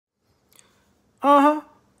Uh-huh.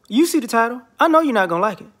 You see the title. I know you're not gonna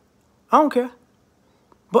like it. I don't care.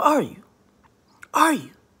 But are you? Are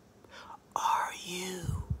you? Are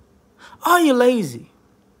you? Are you lazy?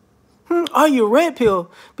 Are you a red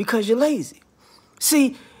pill because you're lazy?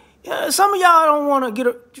 See, some of y'all don't want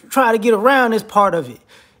to try to get around this part of it.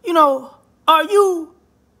 You know, are you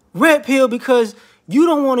red pill because you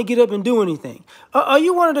don't want to get up and do anything? Are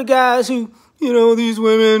you one of the guys who, you know, these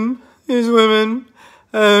women,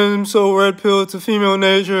 I'm so red pill to female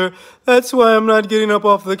nature. That's why I'm not getting up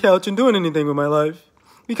off the couch and doing anything with my life.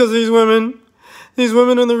 Because these women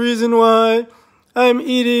are the reason why I'm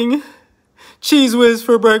eating Cheese Whiz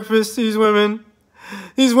for breakfast. These women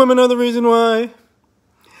are the reason why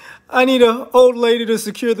I need an old lady to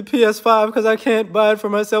secure the PS5 because I can't buy it for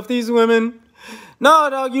myself. These women, no,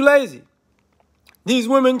 dog, you lazy. These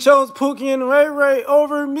women chose Pookie and Ray Ray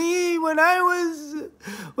over me when I was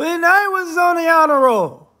on the honor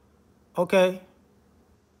roll. Okay.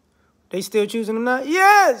 They still choosing them now?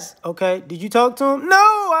 Yes. Okay. Did you talk to him? No,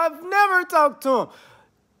 I've never talked to him.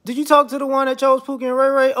 Did you talk to the one that chose Pookie and Ray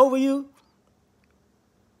Ray over you?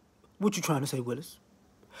 What you trying to say, Willis?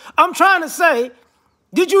 I'm trying to say,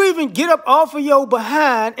 did you even get up off of your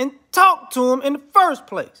behind and talk to him in the first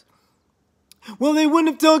place? Well, they wouldn't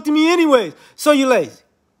have talked to me anyways. So you're lazy.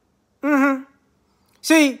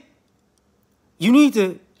 See, you need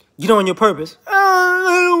to get on your purpose.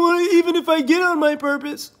 I don't want to, even if I get on my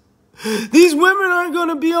purpose. These women aren't going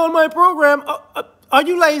to be on my program. Are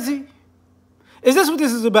you lazy? Is this what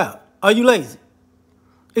this is about? Are you lazy?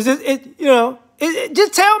 Is this it? You know,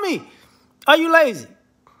 just tell me. Are you lazy?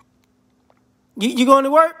 You going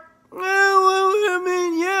to work? Yeah, well, I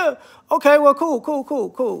mean, yeah. Okay, well,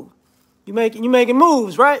 cool. You making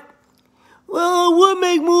moves, right? Well, I would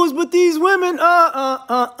make moves, but these women,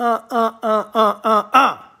 I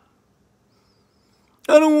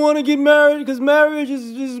don't want to get married because marriage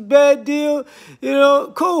is just a bad deal. You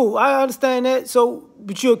know, cool. I understand that. So,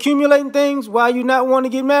 but you're accumulating things while you not want to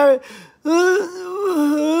get married.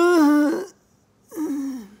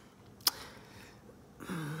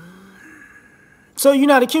 So you're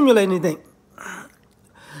not accumulating anything.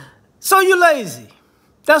 So you're lazy.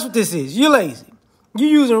 That's what this is. You're lazy. You're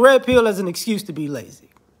using red pill as an excuse to be lazy.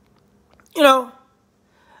 You know,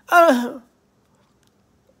 how's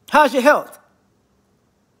your health?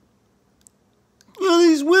 You know,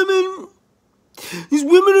 these women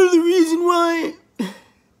are the reason why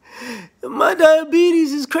my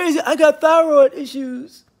diabetes is crazy. I got thyroid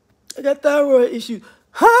issues.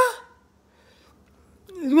 Huh?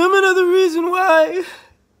 These women are the reason why,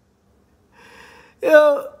 you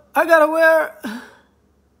know, I gotta wear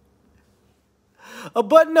a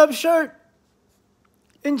button-up shirt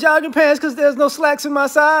and jogging pants because there's no slacks in my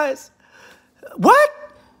size. What?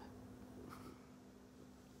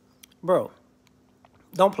 Bro,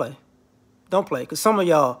 don't play. Don't play, because some of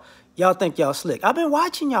y'all think y'all slick. I've been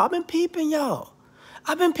watching y'all. I've been peeping y'all.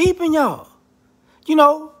 You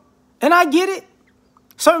know, and I get it.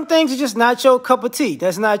 Certain things are just not your cup of tea.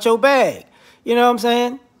 That's not your bag. You know what I'm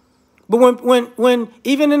saying? But when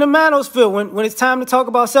even in the manosphere, when it's time to talk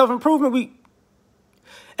about self-improvement,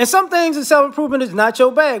 and some things in self-improvement is not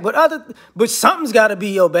your bag, but something's got to be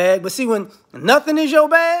your bag. But see, when nothing is your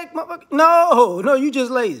bag, no, you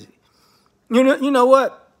just lazy. You know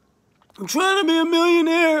what? I'm trying to be a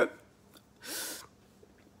millionaire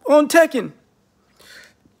on Tekken.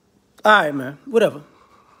 All right, man, whatever.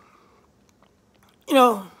 You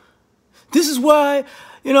know, this is why,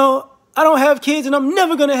 you know, I don't have kids and I'm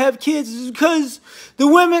never going to have kids because the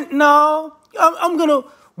women, no, I'm going to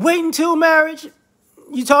wait until marriage.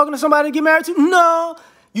 You talking to somebody to get married to? No.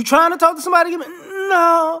 You trying to talk to somebody to get married?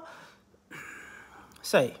 No.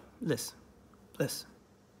 Say, listen.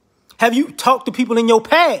 Have you talked to people in your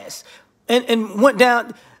past and went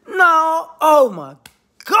down? No. Oh, my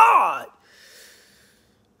God.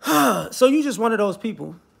 So you just one of those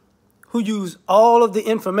people who use all of the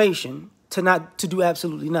information to do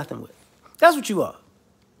absolutely nothing with. That's what you are.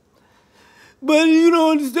 But you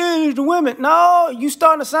don't understand, it's the women. No, you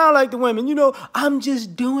starting to sound like the women. You know, I'm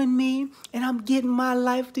just doing me, and I'm getting my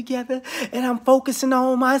life together, and I'm focusing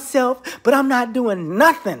on myself, but I'm not doing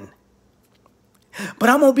nothing. But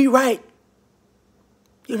I'm going to be right.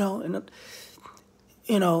 You know,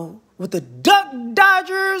 with the Duck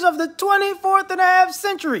Dodgers of the 24th and a half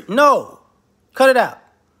century. No, cut it out.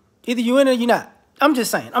 Either you in it or you not. I'm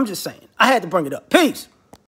just saying. I had to bring it up. Peace.